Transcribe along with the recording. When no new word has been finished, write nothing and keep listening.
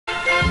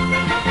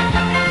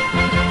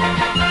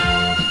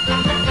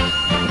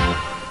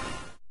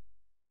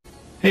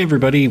Hey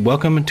everybody,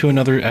 welcome to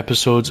another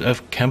episode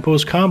of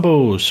Kempo's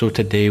Combos. So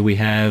today we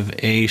have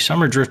a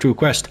summer drift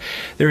request.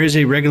 There is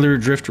a regular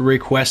drift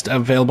request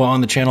available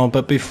on the channel,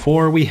 but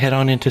before we head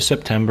on into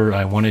September,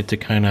 I wanted to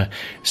kind of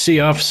see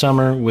off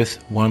summer with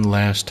one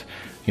last,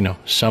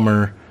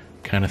 summer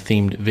kind of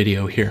themed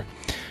video here.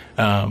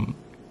 Little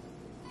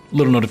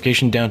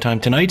notification,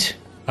 downtime tonight.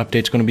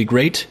 Update's going to be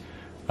great.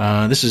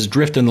 This is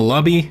Drift in the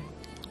Lobby.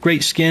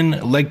 Great skin,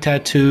 leg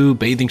tattoo,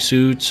 bathing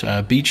suits,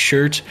 beach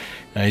shirt.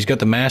 He's got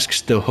the mask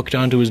still hooked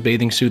onto his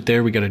bathing suit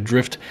there. We got a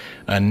drift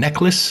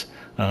necklace,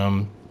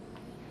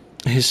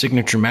 his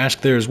signature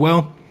mask there as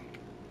well.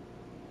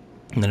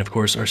 And then, of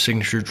course, our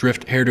signature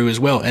drift hairdo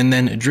as well. And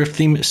then drift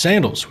themed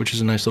sandals, which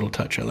is a nice little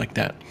touch. I like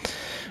that.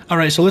 All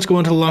right, so let's go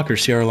into the locker,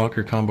 see our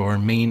locker combo, our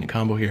main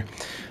combo here.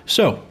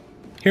 So,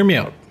 hear me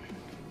out.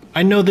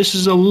 I know this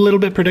is a little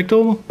bit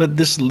predictable, but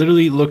this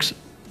literally looks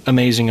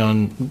amazing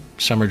on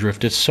Summer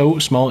Drift. It's so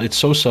small, it's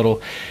so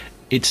subtle.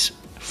 It's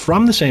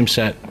from the same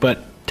set,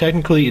 but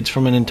technically it's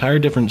from an entire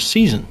different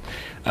season.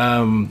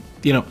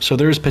 So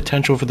there's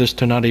potential for this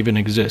to not even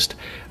exist.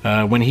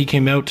 When he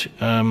came out,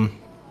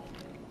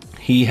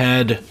 he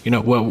had,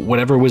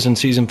 whatever was in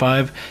Season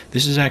 5,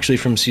 this is actually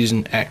from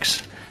Season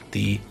X,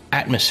 the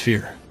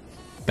Atmosphere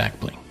back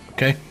bling,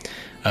 okay?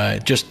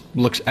 It just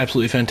looks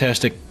absolutely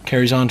fantastic.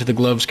 Carries on to the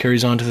gloves,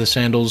 carries on to the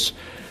sandals.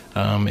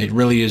 It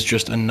really is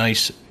just a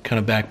nice kind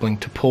of back bling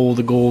to pull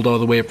the gold all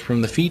the way up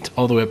from the feet,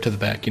 all the way up to the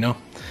back,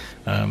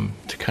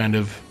 to kind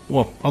of,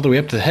 all the way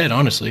up to the head,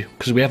 honestly,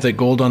 because we have that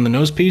gold on the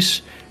nose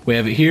piece, we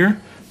have it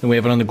here, then we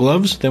have it on the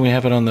gloves, then we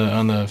have it on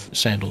the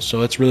sandals.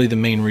 So that's really the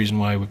main reason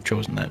why we've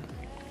chosen that.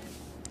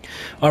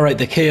 All right,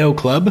 the KO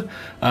Club.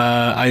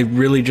 I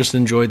really just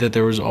enjoyed that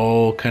there was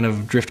all kind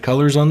of drift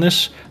colors on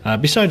this,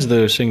 besides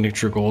the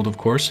signature gold, of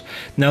course.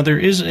 Now there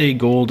is a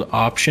gold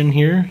option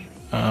here.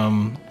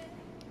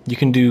 You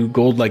can do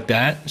gold like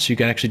that, so you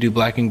can actually do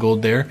black and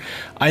gold there.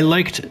 I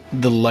liked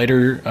the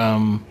lighter,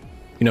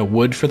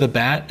 wood for the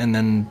bat and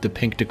then the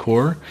pink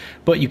decor,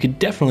 but you could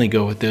definitely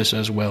go with this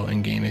as well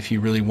in game if you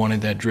really wanted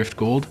that drift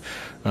gold.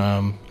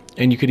 And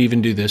you could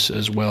even do this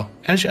as well.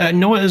 As a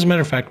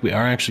matter of fact, we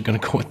are actually going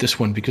to go with this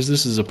one because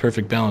this is a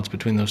perfect balance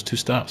between those two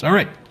styles. All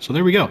right, so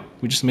there we go.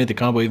 We just made the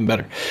combo even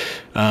better.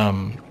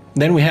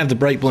 Then we have the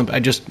Bright Blimp.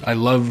 I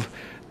love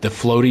the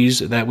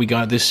floaties that we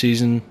got this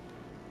season.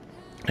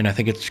 And I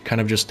think it's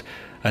kind of just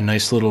a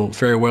nice little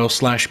farewell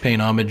 / paying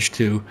homage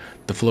to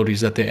the floaties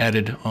that they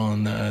added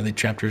on the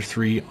Chapter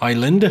 3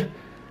 island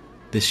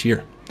this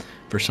year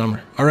for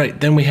summer. All right,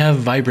 then we have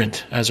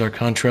Vibrant as our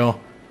contrail.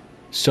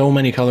 So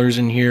many colors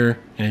in here,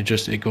 and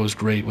it goes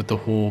great with the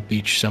whole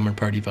beach summer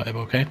party vibe,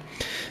 okay?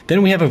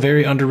 Then we have a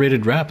very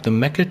underrated wrap, the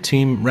Mecha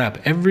Team wrap.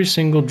 Every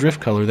single drift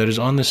color that is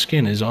on the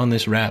skin is on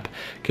this wrap,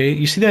 okay?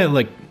 You see that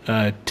like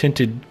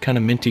tinted kind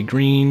of minty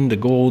green, the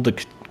gold,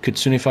 the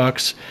Kitsune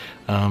Fox,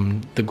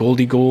 the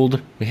Goldie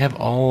Gold. We have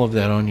all of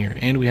that on here,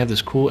 and we have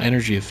this cool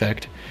energy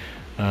effect.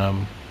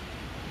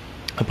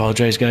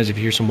 Apologize, guys, if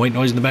you hear some white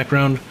noise in the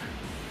background.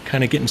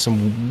 Kind of getting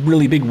some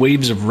really big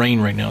waves of rain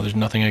right now. There's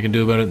nothing I can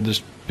do about it.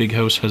 This big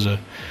house has a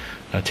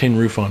tin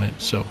roof on it,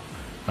 so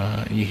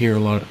you hear a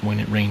lot when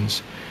it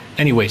rains.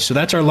 Anyway, so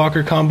that's our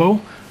locker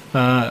combo.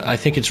 I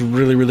think it's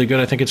really, really good.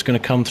 I think it's going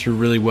to come through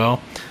really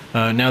well.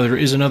 Now, there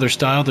is another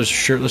style. There's a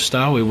shirtless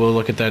style. We will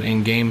look at that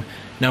in-game.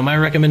 Now, my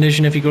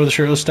recommendation, if you go to the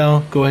shirtless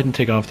style, go ahead and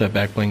take off that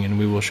back bling, and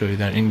we will show you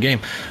that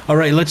in-game. All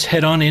right, let's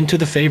head on into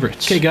the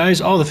favorites. Okay,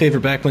 guys, all the favorite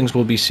back blings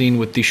will be seen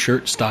with the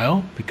shirt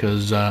style,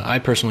 because I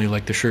personally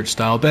like the shirt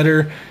style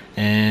better,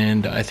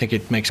 and I think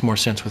it makes more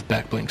sense with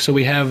back bling. So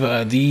we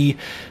have the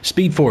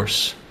Speed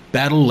Force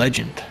Battle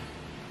Legend,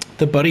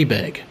 the Buddy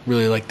Bag,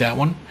 really like that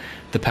one,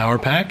 the Power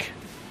Pack,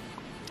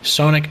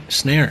 Sonic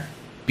Snare,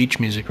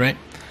 beach music, right?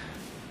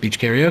 Beach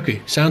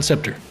Karaoke, Sound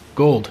Scepter,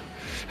 gold.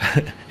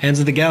 Hands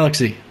of the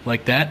Galaxy,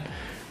 like that.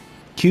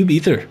 Cube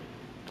Ether.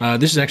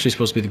 This is actually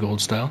supposed to be the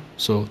gold style,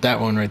 so that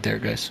one right there,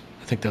 guys.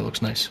 I think that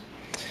looks nice.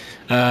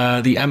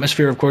 The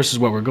Atmosphere, of course, is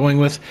what we're going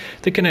with.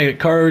 The Kinetic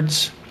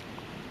Cards,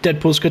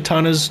 Deadpool's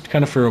Katanas,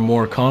 kind of for a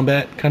more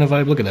combat kind of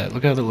vibe. Look at that.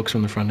 Look how that looks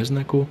from the front. Isn't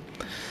that cool?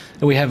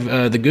 And we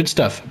have the Good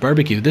Stuff,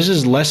 Barbecue. This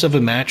is less of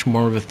a match,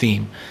 more of a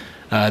theme.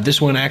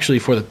 This one actually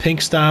for the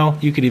pink style.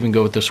 You could even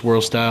go with the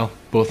swirl style.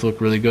 Both look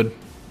really good.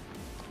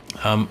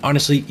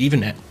 Honestly,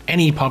 even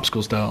any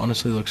popsicle style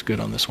honestly looks good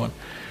on this one.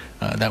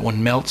 That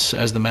one melts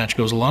as the match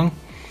goes along.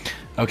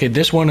 Okay,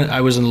 this one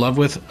I was in love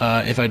with.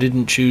 If I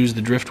didn't choose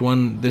the drift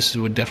one, this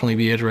would definitely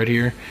be it right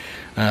here.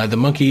 The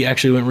monkey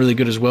actually went really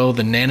good as well.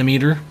 The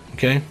nanometer,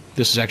 okay?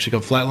 This is actually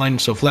called Flatline.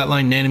 So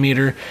Flatline,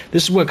 nanometer.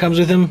 This is what comes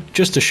with him,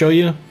 just to show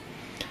you.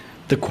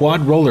 The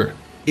quad roller,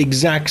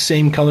 exact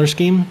same color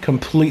scheme,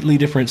 completely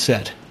different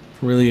set.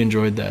 Really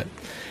enjoyed that.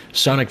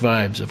 Sonic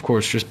vibes, of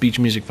course, just beach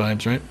music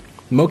vibes, right?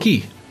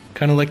 Moki.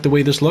 Kind of like the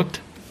way this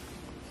looked.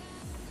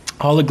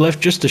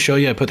 Hologlyph, just to show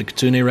you, I put the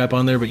Kitsune wrap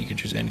on there, but you can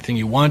choose anything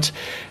you want.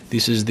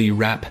 This is the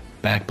wrap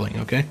back bling,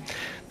 okay?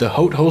 The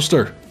Hote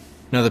Holster.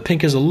 Now the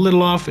pink is a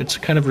little off, it's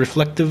kind of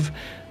reflective,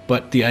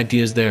 but the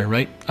idea is there,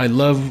 right? I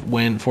love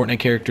when Fortnite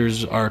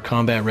characters are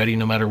combat ready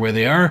no matter where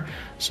they are,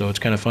 so it's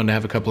kind of fun to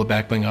have a couple of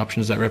backbling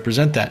options that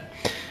represent that.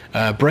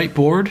 Bright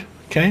board,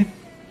 okay,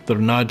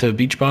 little nod to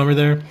Beach Bomber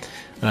there.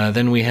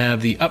 Then we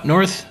have the Up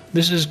North.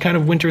 This is kind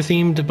of winter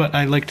themed, but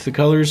I liked the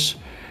colors.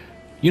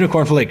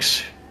 Unicorn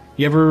Flakes.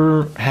 You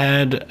ever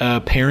had a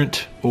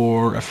parent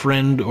or a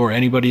friend or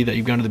anybody that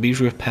you've gone to the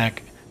beach with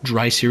pack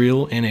dry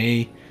cereal in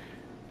a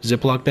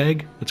Ziploc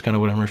bag? That's kind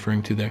of what I'm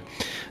referring to there.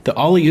 The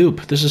Ollie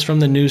Oop. This is from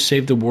the new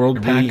Save the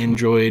World pack. I really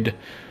enjoyed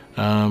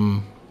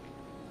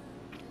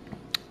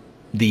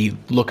the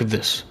look of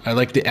this. I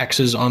like the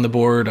X's on the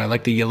board. I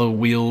like the yellow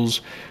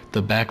wheels,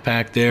 the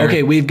backpack there.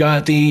 Okay, we've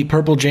got the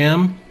Purple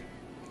Jam.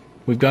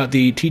 We've got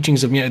the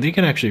Teachings of... Yeah, they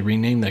can actually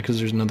rename that because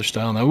there's another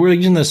style now. We're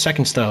using the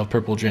second style of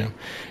Purple Jam.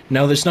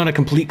 Now, it's not a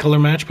complete color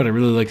match, but I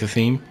really like the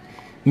theme.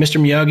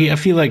 Mr. Miyagi, I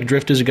feel like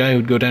Drift is a guy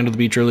who'd go down to the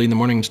beach early in the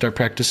morning and start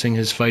practicing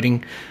his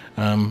fighting.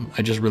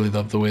 I just really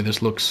love the way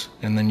this looks.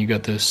 And then you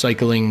got the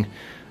cycling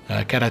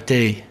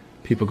karate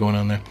people going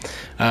on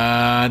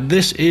there.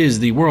 This is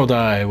the World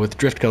Eye with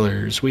Drift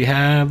colors. We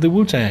have the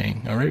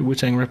Wu-Tang. All right,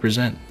 Wu-Tang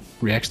represent.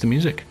 Reacts to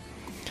music.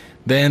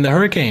 Then the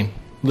Hurricane.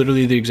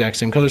 Literally the exact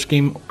same color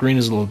scheme. Green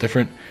is a little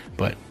different,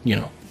 but you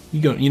know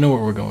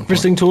what we're going for.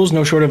 Harvesting tools,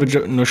 no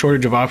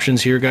shortage of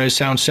options here, guys.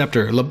 Sound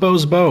Scepter,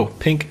 LeBeau's Bow,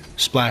 pink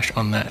splash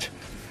on that.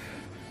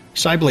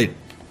 Psyblade,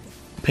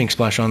 pink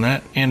splash on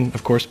that, and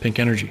of course pink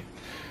energy.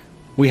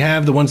 We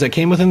have the ones that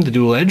came with them, the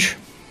Dual Edge.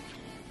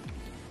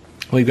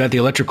 We've got the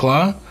Electric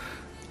Claw,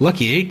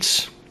 Lucky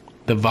Eights,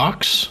 the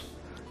Vox,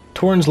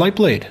 Torrens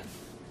Lightblade,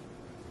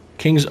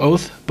 King's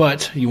Oath,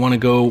 but you want to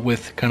go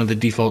with kind of the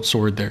default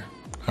sword there.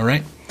 All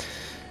right.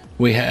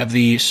 We have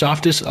the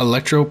Softest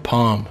Electro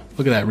Palm.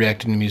 Look at that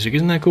reacting to music.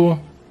 Isn't that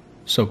cool?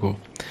 So cool.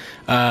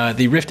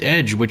 The Rift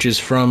Edge, which is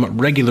from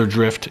regular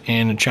Drift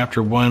in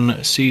Chapter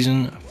 1,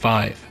 Season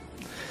 5.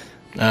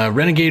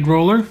 Renegade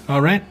Roller.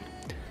 All right.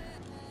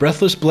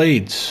 Breathless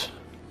Blades.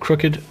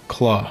 Crooked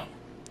Claw.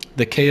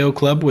 The KO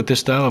Club with this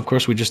style. Of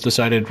course, we just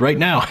decided right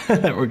now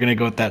that we're going to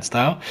go with that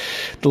style.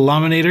 The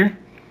Laminator.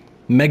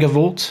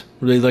 Megavolt.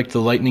 Really like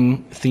the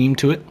lightning theme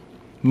to it.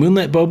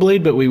 Moonlit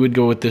Bowblade, but we would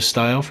go with this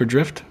style for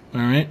Drift.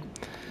 All right.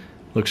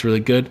 Looks really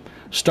good.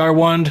 Star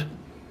Wand.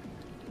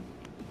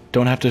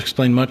 Don't have to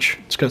explain much.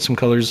 It's got some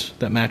colors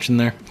that match in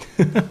there.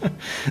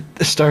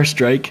 The Star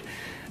Strike.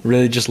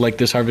 Really just like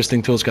this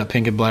harvesting tool. It's got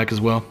pink and black as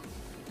well.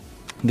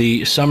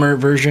 The summer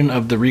version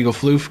of the Regal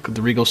Floof,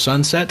 the Regal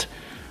Sunset.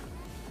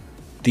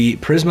 The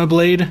Prisma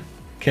Blade.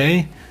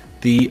 Okay.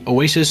 The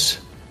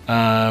Oasis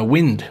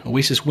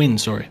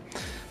Wind, sorry.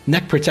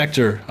 Neck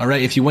Protector. All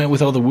right, if you went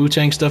with all the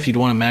Wu-Tang stuff, you'd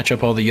want to match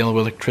up all the yellow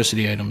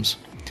electricity items.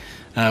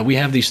 We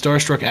have the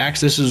Starstruck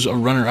Axe. This is a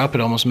runner-up.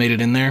 It almost made it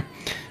in there.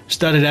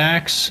 Studded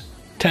Axe,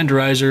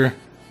 Tenderizer,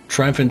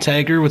 Triumphant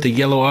Tiger with the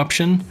yellow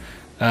option.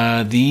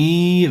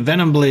 The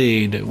Venom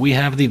Blade. We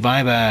have the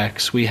Vibe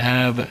Axe. We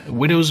have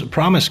Widow's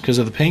Promise because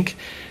of the pink.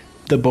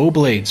 The Bow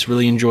Blades.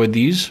 Really enjoyed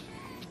these.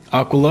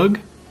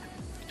 Aqualug.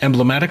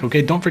 Emblematic.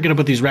 Okay, don't forget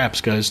about these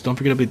wraps, guys. Don't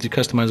forget about the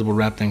customizable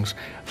wrap things.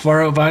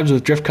 Far Out Vibes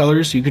with Drift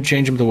colors. You could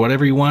change them to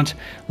whatever you want.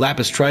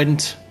 Lapis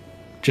Trident.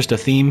 Just a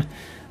theme.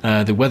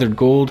 The Weathered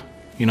Gold.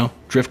 You know,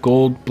 Drift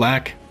Gold,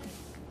 black.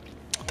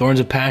 Thorns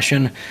of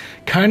Passion.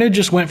 Kind of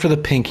just went for the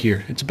pink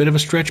here. It's a bit of a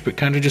stretch, but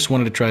kind of just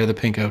wanted to try the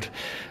pink out.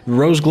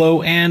 Rose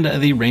Glow and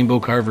the Rainbow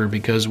Carver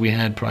because we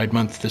had Pride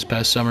Month this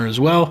past summer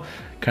as well.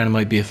 Kind of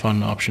might be a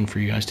fun option for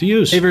you guys to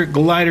use. Favorite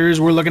gliders,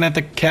 we're looking at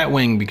the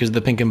Catwing because of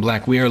the pink and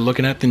black. We are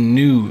looking at the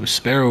new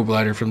Sparrow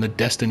glider from the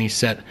Destiny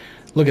set.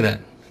 Look at that.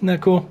 Isn't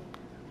that cool?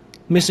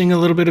 Missing a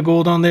little bit of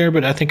gold on there,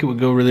 but I think it would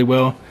go really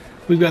well.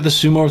 We've got the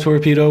Sumo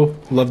Torpedo.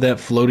 Love that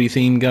floaty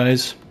theme,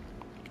 guys.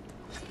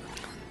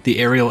 The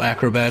Aerial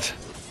Acrobat.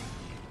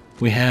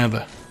 We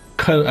have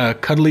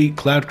Cuddly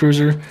Cloud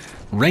Cruiser,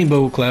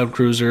 Rainbow Cloud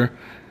Cruiser,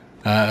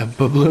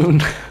 Babloon.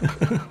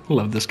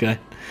 Love this guy.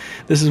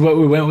 This is what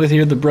we went with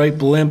here, the Bright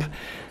Blimp.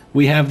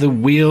 We have the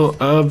Wheel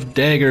of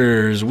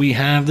Daggers. We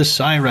have the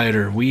Psy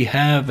Rider. We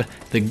have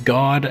the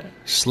God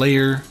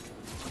Slayer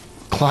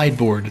Clyde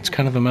board. It's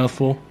kind of a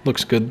mouthful.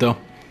 Looks good, though.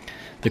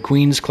 The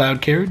Queen's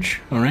Cloud Carriage.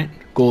 All right.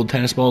 Gold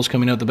tennis balls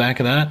coming out the back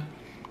of that.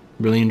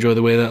 Really enjoy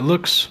the way that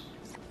looks.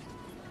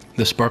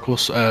 The Sparkle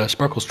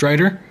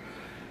Strider.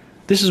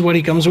 This is what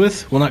he comes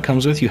with. Well, not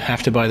comes with. You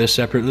have to buy this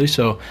separately.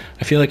 So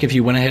I feel like if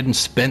you went ahead and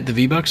spent the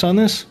V-Bucks on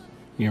this,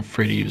 you're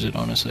free to use it,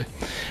 honestly.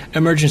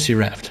 Emergency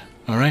Raft.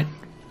 All right.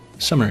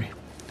 Summary.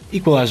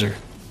 Equalizer.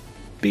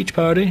 Beach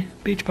Party.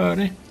 Beach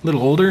Party. A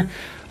little older.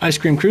 Ice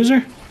Cream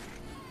Cruiser.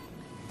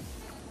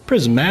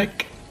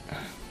 Prismatic.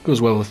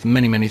 Goes well with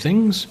many, many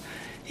things.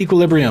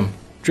 Equilibrium.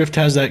 Drift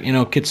has that, you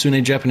know,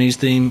 Kitsune Japanese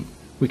theme.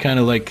 We kind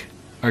of like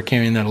are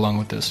carrying that along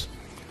with this.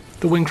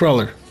 The Wing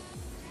Crawler.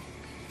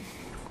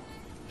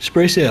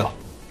 Spray Sail.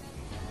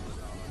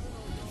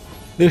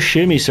 The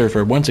Shimmy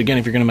Surfer. Once again,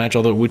 if you're going to match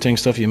all the Wu-Tang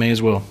stuff, you may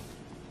as well.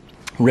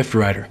 Rift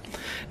Rider.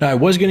 Now, I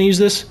was going to use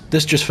this.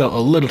 This just felt a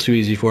little too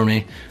easy for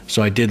me,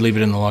 so I did leave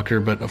it in the locker,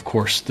 but of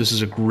course, this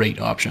is a great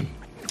option.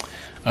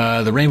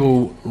 The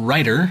Rainbow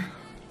Rider.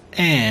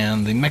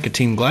 and the Mecha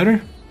Team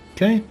Glider.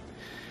 Okay.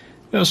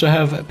 We also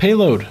have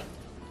Payload.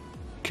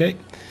 Okay.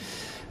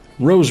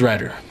 Rose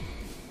Rider.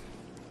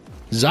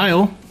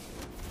 Xyle.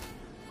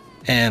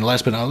 And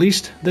last but not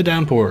least, the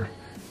Downpour.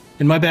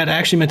 And my bad, I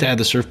actually meant to add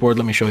the surfboard.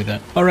 Let me show you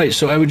that. Alright,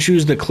 so I would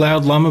choose the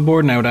Cloud Llama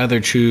board, and I would either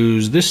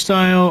choose this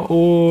style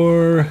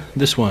or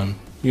this one.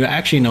 You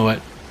actually know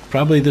what?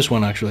 Probably this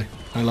one, actually.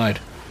 I lied.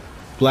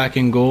 Black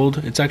and gold.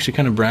 It's actually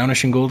kind of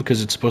brownish and gold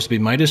because it's supposed to be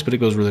Midas, but it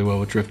goes really well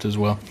with Drift as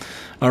well.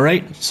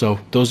 Alright, so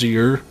those are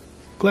your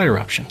glider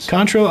options.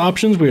 Contrail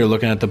options, we are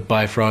looking at the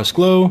Bifrost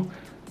Glow,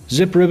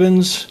 Zip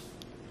Ribbons,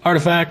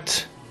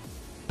 Artifact,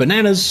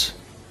 Bananas,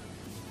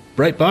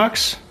 Bright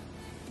Box,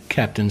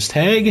 Captain's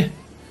Tag,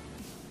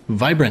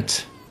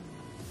 Vibrant,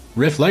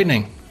 Rift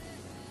Lightning,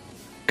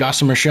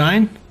 Gossamer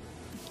Shine,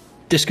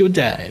 Disco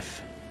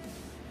Dive,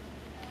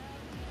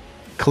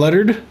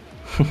 Cluttered,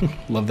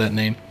 love that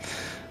name,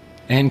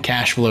 and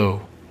Cash Flow.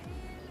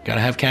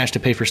 Gotta have cash to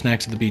pay for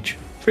snacks at the beach.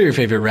 For your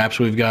favorite wraps,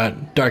 we've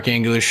got Dark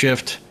Angular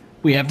Shift,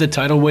 we have the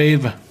Tidal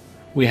Wave,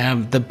 we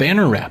have the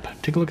Banner Wrap.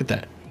 Take a look at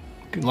that.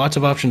 Lots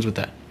of options with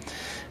that.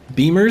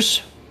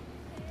 Beamers,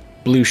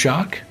 Blue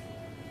Shock,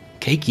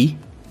 Keiki,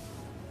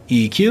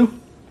 EQ,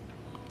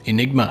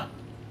 Enigma,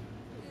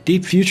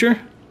 Deep Future,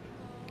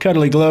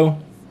 Cuddly Glow,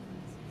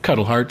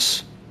 Cuddle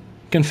Hearts,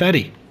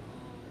 Confetti,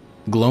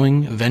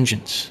 Glowing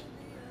Vengeance,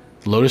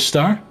 Lotus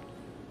Star,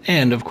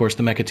 and of course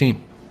the Mecha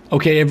Team.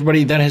 Okay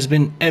everybody, that has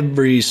been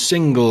every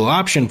single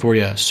option for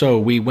you. So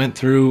we went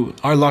through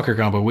our locker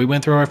combo, we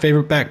went through our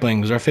favorite back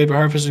blings, our favorite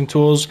harvesting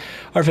tools,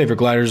 our favorite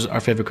gliders,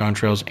 our favorite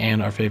contrails,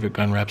 and our favorite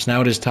gun wraps.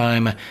 Now it is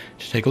time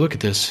to take a look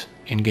at this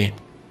in game.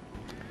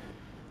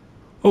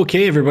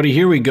 Okay everybody,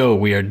 here we go.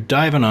 We are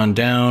diving on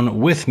down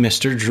with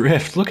Mr.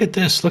 Drift. Look at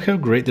this. Look how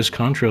great this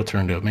contrail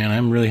turned out, man.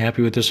 I'm really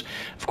happy with this.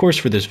 Of course,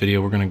 for this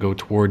video, we're going to go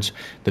towards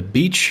the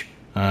beach.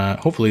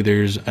 Hopefully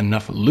there's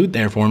enough loot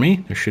there for me.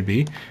 There should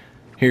be.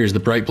 Here's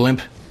the Bright Blimp.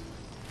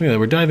 Look at that.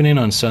 We're diving in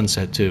on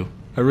sunset too.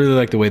 I really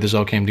like the way this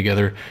all came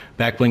together.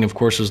 Back bling, of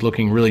course, is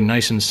looking really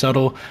nice and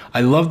subtle.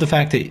 I love the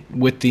fact that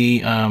with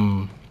the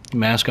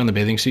mask on the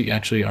bathing suit, you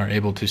actually are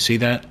able to see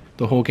that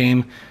the whole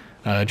game.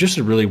 Just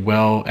a really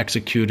well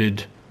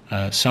executed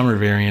summer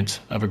variant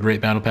of a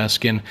great Battle Pass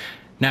skin.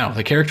 Now,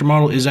 the character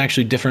model is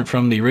actually different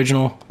from the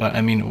original, but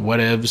I mean,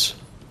 whatevs.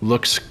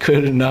 Looks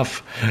good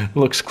enough,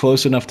 looks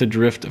close enough to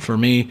Drift for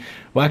me.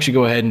 We'll actually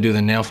go ahead and do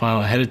the nail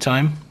file ahead of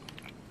time.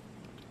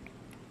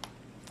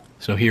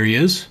 So here he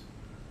is.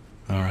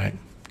 All right.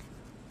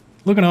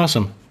 Looking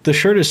awesome. The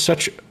shirt is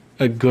such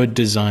a good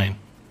design.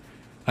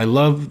 I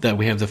love that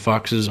we have the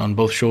foxes on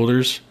both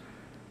shoulders,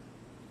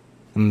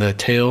 and the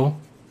tail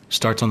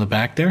starts on the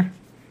back there.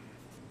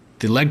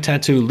 The leg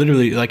tattoo,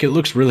 literally, like, it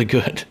looks really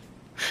good.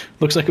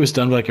 Looks like it was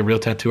done by like a real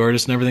tattoo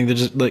artist and everything.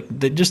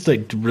 They just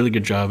did a really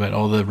good job at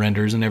all the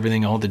renders and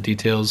everything, all the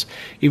details.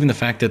 Even the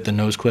fact that the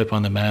nose clip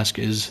on the mask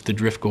is the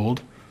Drift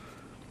Gold.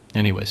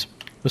 Anyways,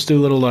 let's do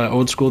a little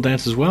old school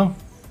dance as well,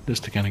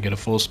 just to kind of get a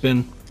full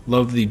spin.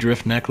 Love the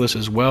Drift necklace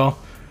as well.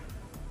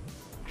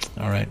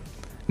 All right,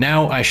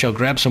 now I shall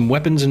grab some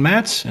weapons and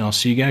mats, and I'll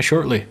see you guys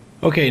shortly.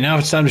 Okay, now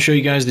it's time to show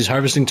you guys this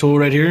harvesting tool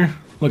right here.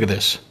 Look at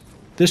this.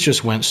 This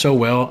just went so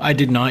well. I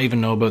did not even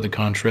know about the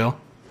contrail.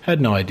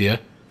 Had no idea.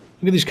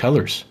 Look at these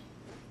colors.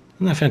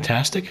 Isn't that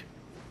fantastic?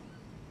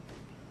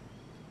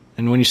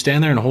 And when you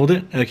stand there and hold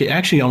it, like, it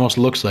actually almost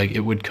looks like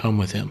it would come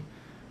with him.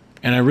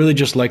 And I really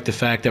just like the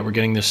fact that we're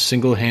getting this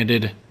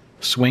single-handed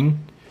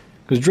swing.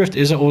 Because Drift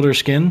is an older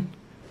skin.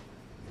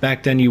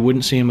 Back then you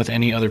wouldn't see him with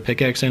any other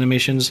pickaxe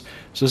animations.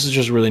 So this is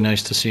just really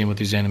nice to see him with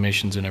these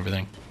animations and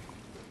everything.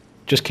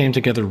 Just came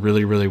together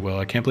really, really well.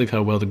 I can't believe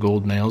how well the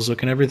gold nails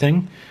look and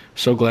everything.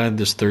 So glad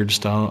this third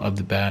style of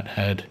the bat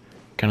had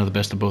kind of the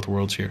best of both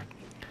worlds here.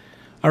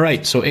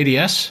 Alright, so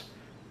ADS.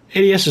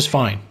 ADS is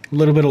fine. A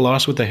little bit of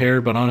loss with the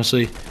hair, but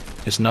honestly,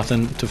 it's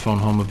nothing to phone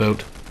home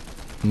about.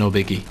 No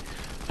biggie.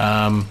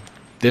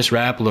 This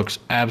wrap looks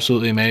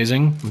absolutely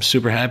amazing. I'm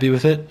super happy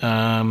with it.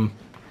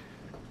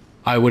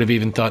 I would have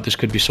even thought this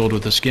could be sold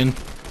with a skin.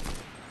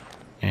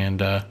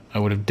 And I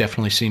would have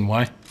definitely seen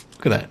why.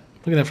 Look at that.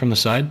 Look at that from the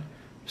side.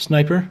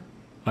 Sniper.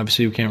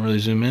 Obviously we can't really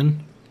zoom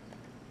in.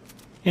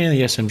 And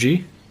the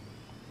SMG.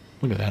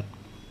 Look at that.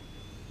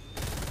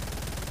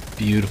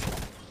 Beautiful.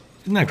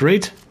 Isn't that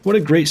great? What a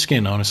great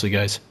skin, honestly,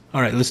 guys.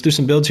 Alright, let's do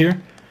some builds here.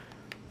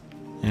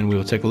 And we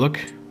will take a look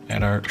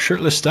at our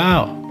shirtless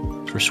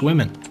style for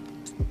swimming.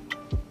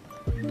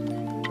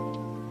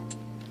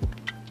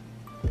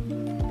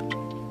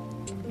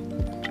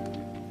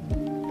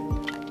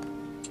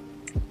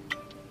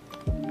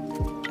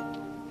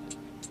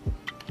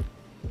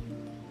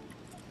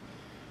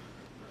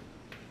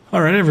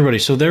 Alright everybody,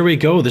 so there we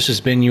go. This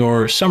has been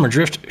your Summer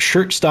Drift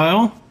shirt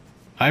style.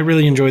 I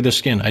really enjoy this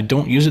skin. I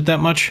don't use it that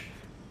much,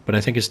 but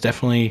I think it's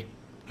definitely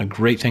a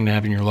great thing to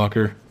have in your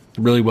locker.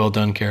 Really well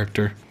done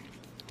character.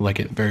 I like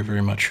it very,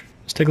 very much.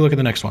 Let's take a look at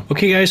the next one.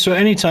 Okay guys, so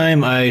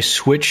anytime I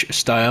switch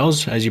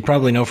styles, as you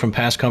probably know from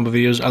past combo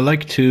videos, I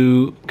like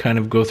to kind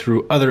of go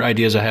through other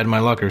ideas I had in my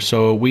locker.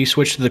 So we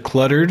switched to the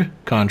cluttered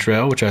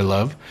contrail, which I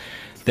love.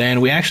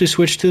 Then we actually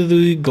switched to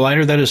the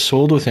glider that is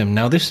sold with him.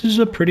 Now this is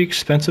a pretty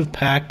expensive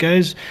pack,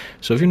 guys,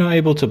 so if you're not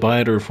able to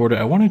buy it or afford it,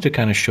 I wanted to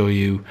kind of show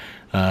you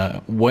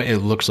what it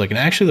looks like. It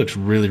actually looks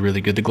really,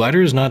 really good. The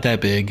glider is not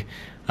that big.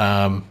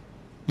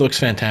 Looks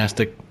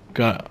fantastic.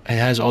 It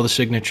has all the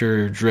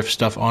signature drift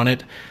stuff on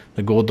it,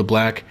 the gold, the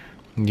black,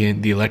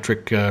 the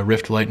electric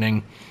rift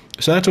lightning.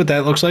 So that's what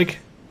that looks like.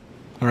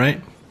 All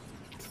right.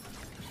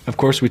 Of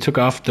course, we took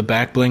off the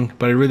back bling,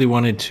 but I really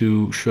wanted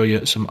to show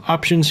you some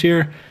options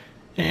here.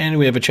 And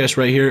we have a chest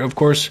right here. Of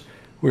course,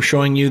 we're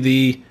showing you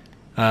the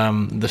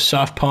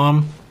soft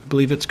palm, I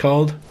believe it's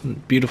called.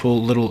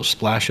 Beautiful little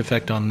splash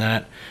effect on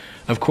that.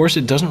 Of course,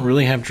 it doesn't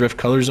really have drift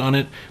colors on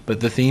it, but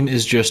the theme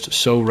is just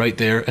so right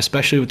there,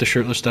 especially with the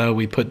shirtless style.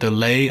 We put the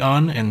lei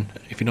on, and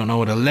if you don't know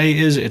what a lei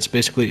is, it's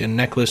basically a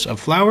necklace of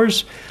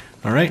flowers.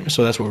 All right,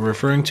 so that's what we're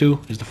referring to,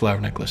 is the flower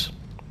necklace.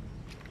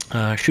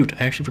 Shoot,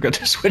 I actually forgot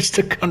to switch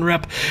to gun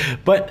rep,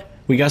 but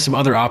we got some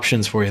other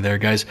options for you there,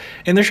 guys.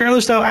 And the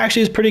shirtless style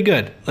actually is pretty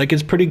good. Like,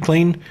 it's pretty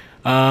clean.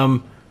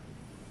 I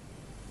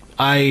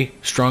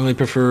strongly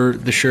prefer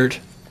the shirt,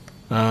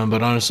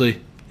 but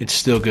honestly, it's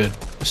still good.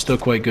 It's still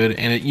quite good,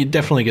 and you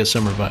definitely get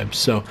summer vibes.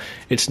 So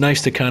it's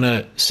nice to kind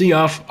of see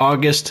off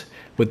August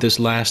with this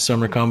last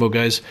summer combo,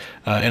 guys.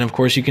 And of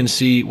course, you can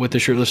see with the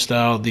shirtless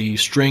style, the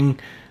string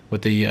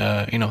with the,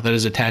 that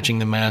is attaching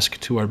the mask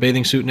to our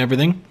bathing suit and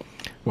everything.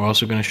 We're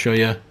also going to show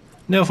you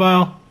nail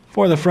file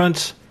for the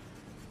front.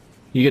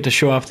 You get to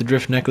show off the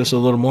drift necklace a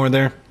little more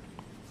there.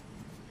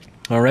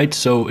 All right,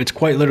 so it's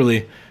quite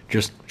literally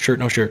just shirt,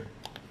 no shirt.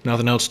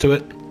 Nothing else to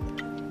it.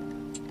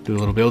 Do a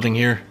little building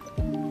here,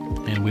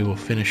 and we will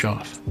finish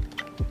off.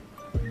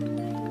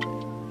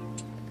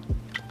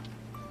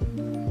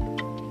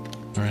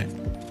 All right,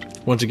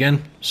 once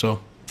again, so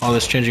all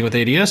this changing with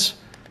ADS,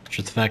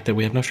 just the fact that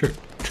we have no shirt.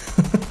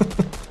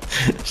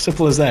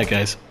 Simple as that,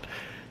 guys.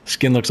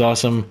 Skin looks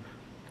awesome.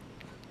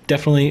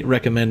 Definitely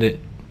recommend it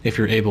if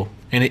you're able.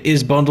 And it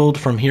is bundled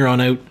from here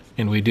on out,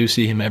 and we do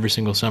see him every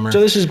single summer. So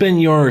this has been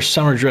your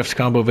Summer Drift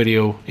combo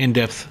video,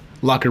 in-depth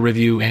locker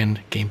review and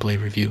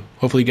gameplay review.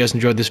 Hopefully you guys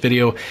enjoyed this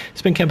video.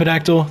 It's been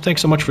Kempo.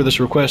 Thanks so much for this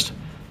request.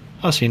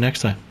 I'll see you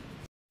next time.